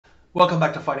Welcome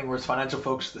back to Fighting Words Financial,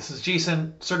 folks. This is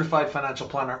Jason, certified financial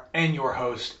planner and your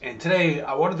host. And today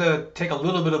I wanted to take a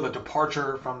little bit of a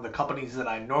departure from the companies that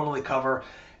I normally cover,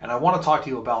 and I want to talk to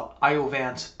you about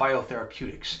Iovance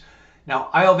Biotherapeutics. Now,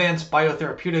 Iovance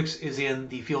Biotherapeutics is in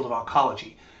the field of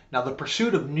oncology. Now, the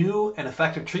pursuit of new and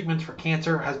effective treatments for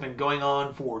cancer has been going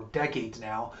on for decades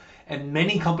now, and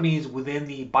many companies within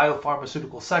the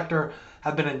biopharmaceutical sector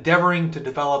have been endeavoring to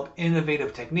develop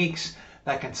innovative techniques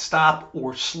that can stop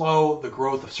or slow the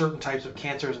growth of certain types of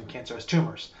cancers and cancerous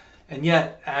tumors. And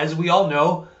yet, as we all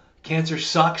know, cancer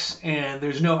sucks and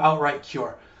there's no outright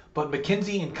cure. But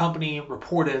McKinsey and Company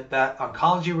reported that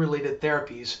oncology-related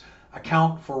therapies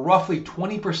account for roughly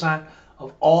 20%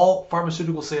 of all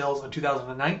pharmaceutical sales in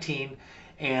 2019,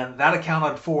 and that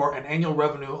accounted for an annual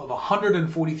revenue of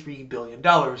 $143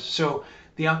 billion. So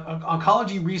the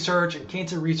oncology research and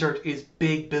cancer research is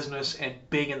big business and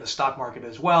big in the stock market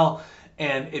as well,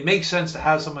 and it makes sense to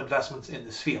have some investments in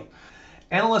this field.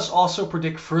 Analysts also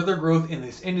predict further growth in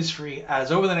this industry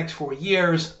as over the next 4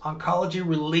 years,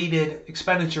 oncology-related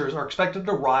expenditures are expected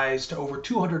to rise to over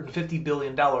 $250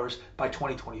 billion by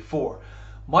 2024.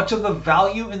 Much of the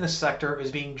value in the sector is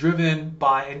being driven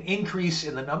by an increase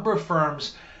in the number of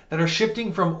firms that are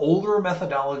shifting from older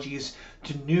methodologies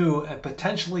to new and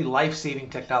potentially life-saving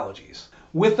technologies.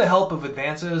 With the help of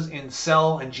advances in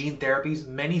cell and gene therapies,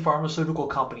 many pharmaceutical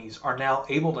companies are now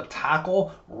able to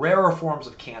tackle rarer forms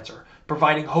of cancer,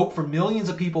 providing hope for millions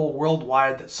of people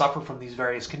worldwide that suffer from these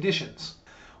various conditions.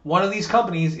 One of these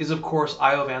companies is, of course,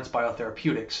 Iovance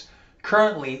Biotherapeutics.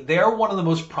 Currently, they are one of the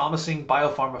most promising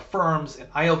biopharma firms, and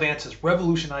Iovance is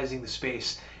revolutionizing the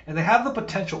space, and they have the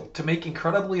potential to make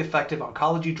incredibly effective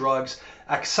oncology drugs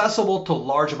accessible to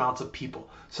large amounts of people.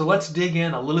 So let's dig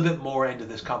in a little bit more into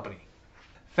this company.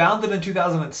 Founded in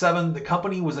 2007, the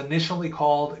company was initially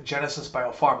called Genesis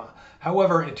Biopharma.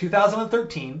 However, in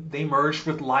 2013, they merged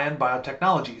with Lion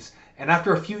Biotechnologies, and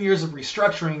after a few years of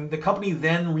restructuring, the company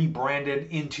then rebranded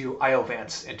into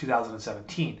Iovance in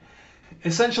 2017.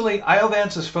 Essentially,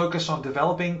 Iovance is focused on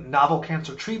developing novel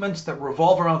cancer treatments that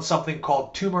revolve around something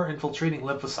called tumor-infiltrating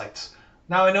lymphocytes.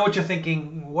 Now, I know what you're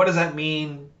thinking. What does that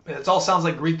mean? It all sounds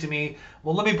like Greek to me.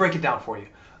 Well, let me break it down for you.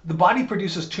 The body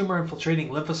produces tumor-infiltrating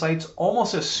lymphocytes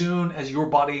almost as soon as your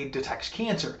body detects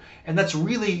cancer, and that's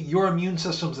really your immune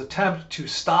system's attempt to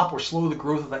stop or slow the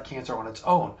growth of that cancer on its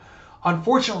own.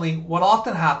 Unfortunately, what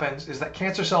often happens is that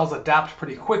cancer cells adapt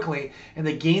pretty quickly and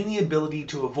they gain the ability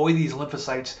to avoid these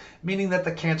lymphocytes, meaning that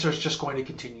the cancer is just going to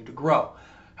continue to grow.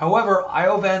 However,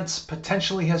 Iovance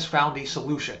potentially has found a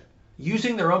solution.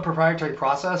 Using their own proprietary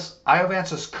process,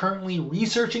 Iovance is currently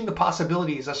researching the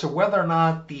possibilities as to whether or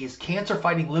not these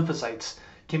cancer-fighting lymphocytes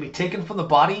can be taken from the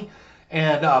body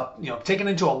and taken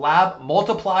into a lab,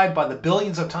 multiplied by the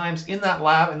billions of times in that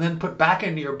lab, and then put back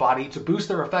into your body to boost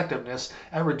their effectiveness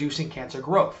at reducing cancer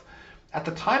growth. At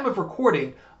the time of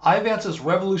recording, Iovance's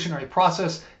revolutionary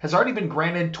process has already been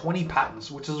granted 20 patents,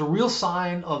 which is a real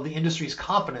sign of the industry's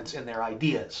confidence in their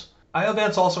ideas.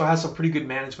 Iovance also has some pretty good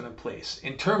management in place.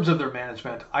 In terms of their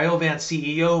management, Iovance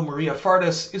CEO Maria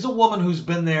Fardis is a woman who's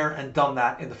been there and done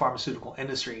that in the pharmaceutical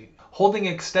industry. Holding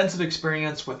extensive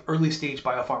experience with early-stage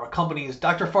biopharma companies,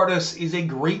 Dr. Fardis is a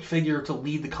great figure to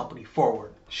lead the company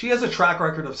forward. She has a track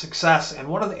record of success, and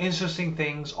one of the interesting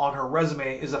things on her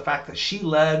resume is the fact that she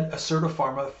led Acerta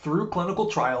Pharma through clinical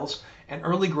trials and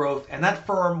early growth, and that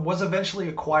firm was eventually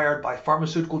acquired by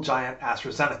pharmaceutical giant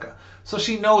AstraZeneca. So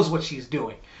she knows what she's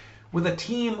doing. With a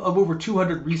team of over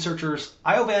 200 researchers,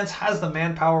 Iovance has the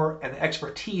manpower and the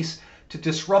expertise to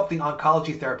disrupt the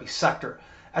oncology therapy sector.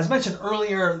 As mentioned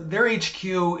earlier, their HQ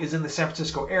is in the San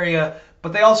Francisco area,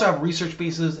 but they also have research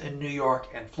bases in New York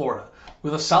and Florida.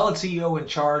 With a solid CEO in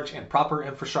charge and proper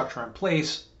infrastructure in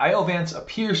place, Iovance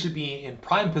appears to be in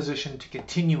prime position to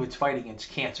continue its fight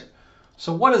against cancer.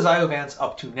 So what is Iovance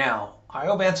up to now?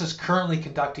 Iovance is currently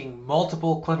conducting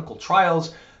multiple clinical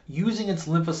trials using its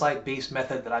lymphocyte-based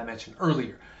method that I mentioned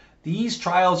earlier. These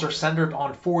trials are centered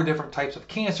on 4 different types of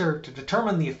cancer to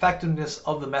determine the effectiveness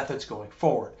of the methods going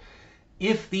forward.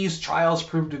 If these trials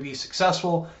prove to be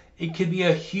successful, it could be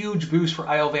a huge boost for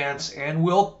Iovance and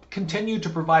will continue to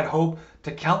provide hope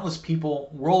to countless people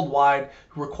worldwide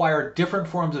who require different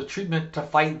forms of treatment to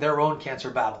fight their own cancer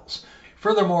battles.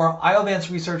 Furthermore,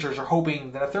 Iovance researchers are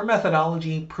hoping that if their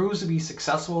methodology proves to be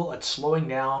successful at slowing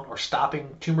down or stopping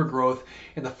tumor growth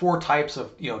in the 4 types of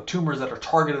tumors that are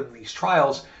targeted in these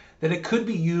trials, that it could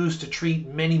be used to treat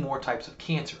many more types of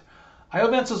cancer.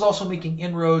 Iovance is also making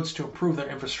inroads to improve their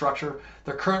infrastructure.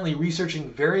 They're currently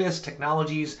researching various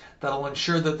technologies that will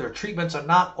ensure that their treatments are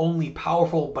not only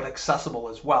powerful but accessible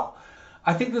as well.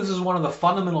 I think this is one of the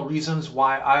fundamental reasons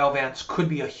why Iovance could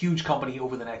be a huge company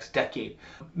over the next decade.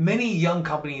 Many young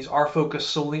companies are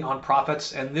focused solely on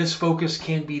profits, and this focus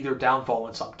can be their downfall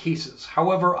in some cases.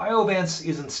 However, Iovance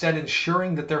is instead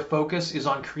ensuring that their focus is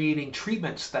on creating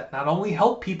treatments that not only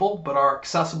help people, but are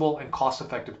accessible and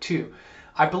cost-effective too.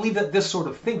 I believe that this sort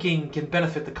of thinking can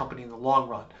benefit the company in the long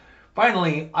run.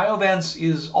 Finally, Iovance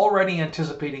is already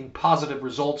anticipating positive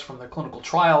results from their clinical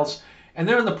trials, and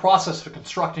they're in the process of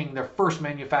constructing their first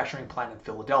manufacturing plant in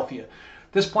Philadelphia.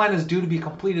 This plant is due to be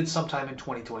completed sometime in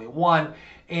 2021,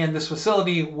 and this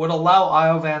facility would allow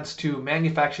Iovance to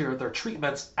manufacture their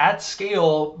treatments at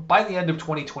scale by the end of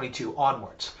 2022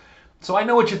 onwards. So I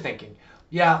know what you're thinking.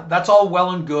 Yeah, that's all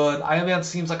well and good. Iovance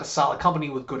seems like a solid company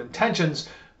with good intentions,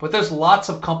 but there's lots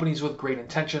of companies with great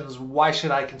intentions. Why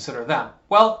should I consider them?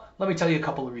 Well, let me tell you a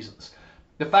couple of reasons.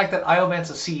 The fact that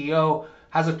Iovance's CEO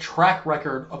has a track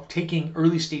record of taking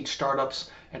early stage startups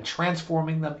and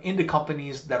transforming them into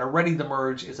companies that are ready to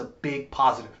merge is a big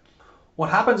positive. What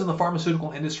happens in the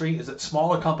pharmaceutical industry is that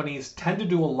smaller companies tend to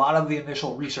do a lot of the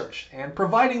initial research, and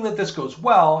providing that this goes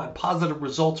well and positive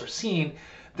results are seen,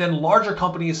 then larger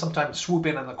companies sometimes swoop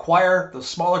in and acquire the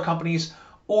smaller companies,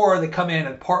 or they come in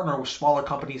and partner with smaller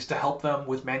companies to help them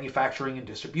with manufacturing and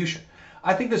distribution.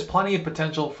 I think there's plenty of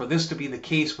potential for this to be the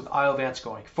case with Iovance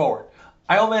going forward.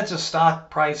 Iovance's stock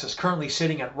price is currently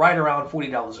sitting at right around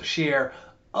 $40 a share,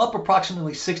 up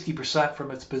approximately 60%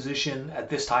 from its position at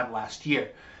this time last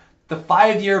year. The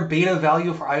 5-year beta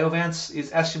value for Iovance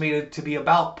is estimated to be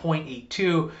about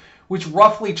 0.82, which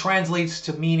roughly translates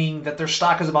to meaning that their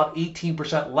stock is about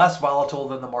 18% less volatile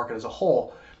than the market as a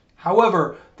whole.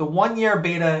 However, the 1-year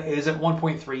beta is at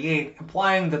 1.38,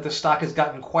 implying that the stock has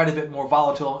gotten quite a bit more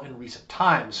volatile in recent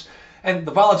times. And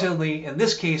the volatility in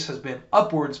this case has been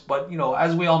upwards, but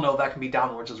as we all know, that can be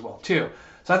downwards as well too.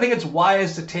 So I think it's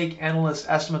wise to take analyst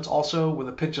estimates also with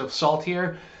a pinch of salt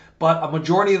here, but a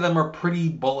majority of them are pretty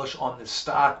bullish on this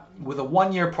stock with a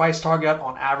 1-year price target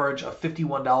on average of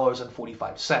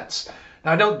 $51.45.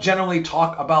 Now, I don't generally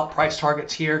talk about price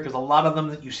targets here because a lot of them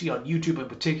that you see on YouTube in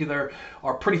particular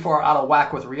are pretty far out of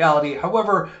whack with reality.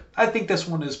 However, I think this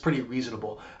one is pretty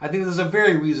reasonable. I think this is a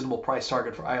very reasonable price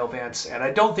target for Iovance, and I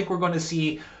don't think we're going to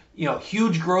see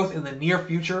huge growth in the near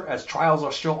future as trials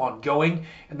are still ongoing,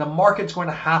 and the market's going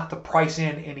to have to price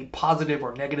in any positive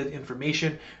or negative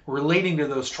information relating to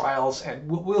those trials, and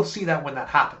we'll see that when that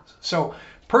happens. So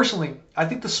personally, I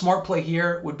think the smart play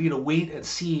here would be to wait and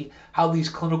see how these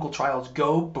clinical trials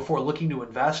go before looking to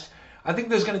invest. I think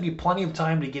there's going to be plenty of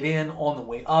time to get in on the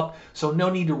way up, so no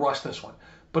need to rush this one.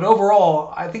 But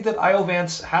overall, I think that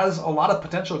Iovance has a lot of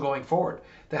potential going forward.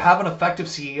 They have an effective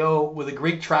CEO with a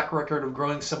great track record of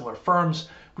growing similar firms,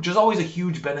 which is always a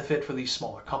huge benefit for these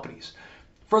smaller companies.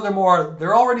 Furthermore,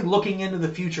 they're already looking into the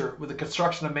future with the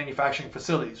construction of manufacturing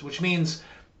facilities, which means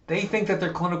they think that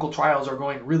their clinical trials are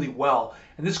going really well,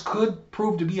 and this could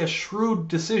prove to be a shrewd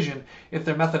decision if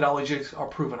their methodologies are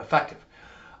proven effective.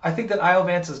 I think that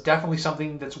Iovance is definitely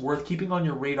something that's worth keeping on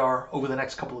your radar over the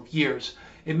next couple of years.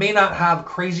 It may not have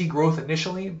crazy growth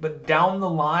initially, but down the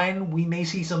line, we may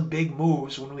see some big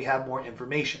moves when we have more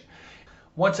information.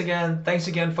 Once again, thanks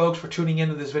again, folks, for tuning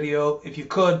into this video. If you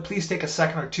could, please take a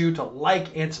second or two to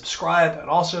like and subscribe. And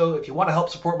also, if you want to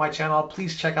help support my channel,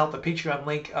 please check out the Patreon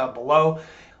link below.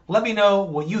 Let me know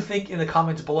what you think in the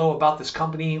comments below about this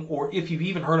company, or if you've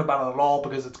even heard about it at all,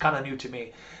 because it's kind of new to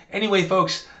me. Anyway,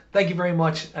 folks, thank you very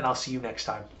much, and I'll see you next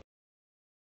time.